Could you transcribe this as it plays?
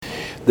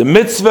The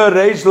mitzvah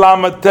Reish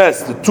Lamed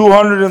Tes, the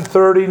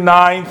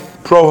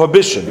 239th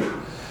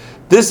prohibition.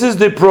 This is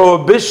the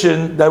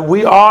prohibition that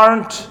we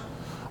aren't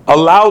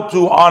allowed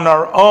to, on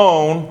our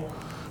own,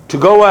 to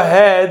go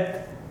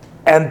ahead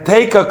and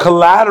take a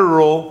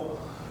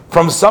collateral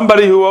from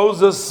somebody who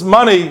owes us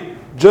money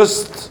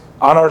just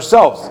on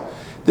ourselves.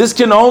 This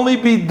can only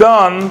be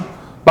done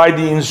by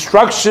the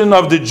instruction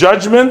of the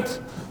judgment,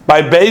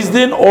 by Beis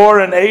Din or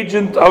an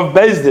agent of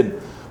Beis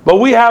Din. But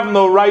we have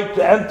no right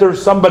to enter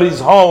somebody's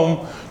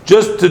home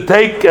just to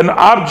take an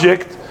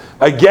object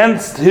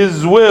against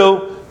his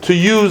will to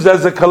use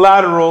as a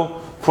collateral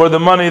for the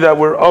money that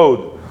we're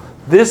owed.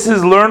 This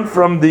is learned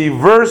from the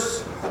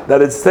verse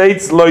that it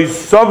states, Lo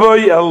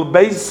yisavoy el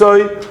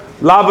beisoy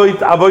lavoit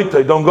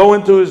avoitoi. Don't go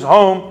into his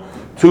home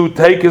to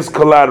take his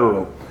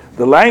collateral.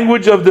 The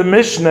language of the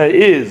Mishnah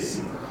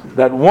is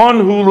that one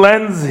who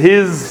lends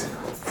his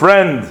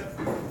friend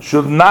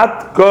should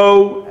not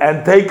go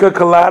and take a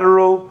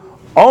collateral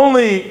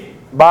only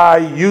by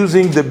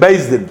using the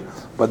Beis Din,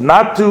 but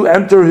not to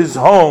enter his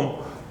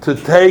home to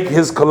take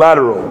his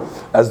collateral.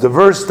 As the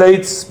verse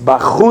states,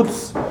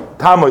 Bachutz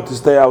tamoy, to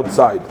stay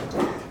outside.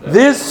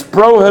 This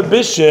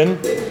prohibition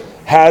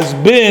has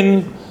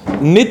been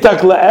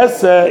nitak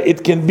la'esa,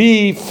 it can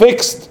be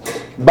fixed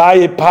by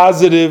a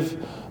positive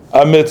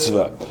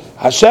mitzvah.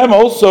 Hashem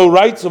also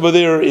writes over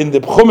there in the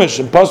Chumash,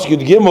 in Pasuk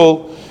Yud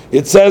Gimel,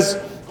 it says,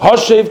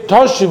 Hashev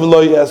tashiv lo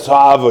yes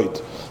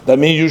ha'avoit. That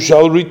means you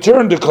shall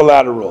return the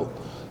collateral.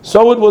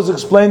 So it was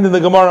explained in the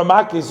Gemara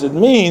Makis. It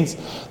means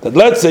that,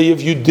 let's say,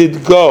 if you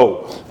did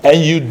go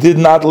and you did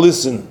not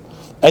listen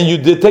and you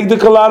did take the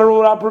collateral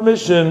without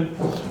permission,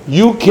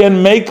 you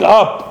can make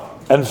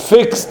up and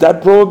fix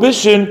that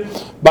prohibition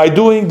by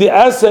doing the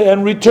assay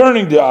and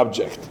returning the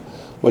object.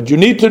 But you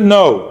need to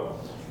know,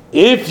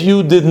 if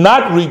you did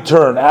not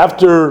return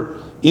after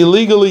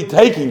illegally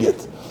taking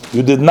it,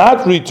 you did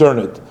not return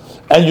it,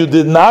 and you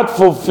did not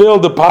fulfill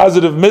the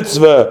positive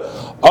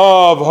mitzvah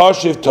of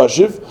Hashiv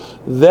Tashiv,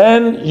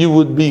 then you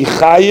would be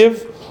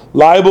chayiv,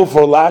 liable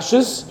for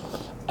lashes,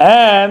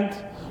 and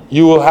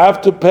you will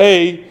have to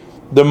pay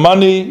the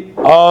money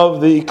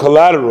of the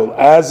collateral,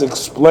 as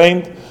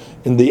explained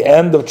in the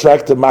end of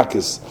Tractate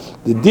Makis.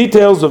 The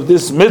details of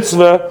this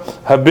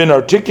mitzvah have been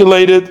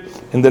articulated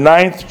in the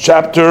 9th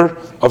chapter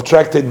of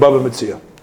Tractate Bava Metzia.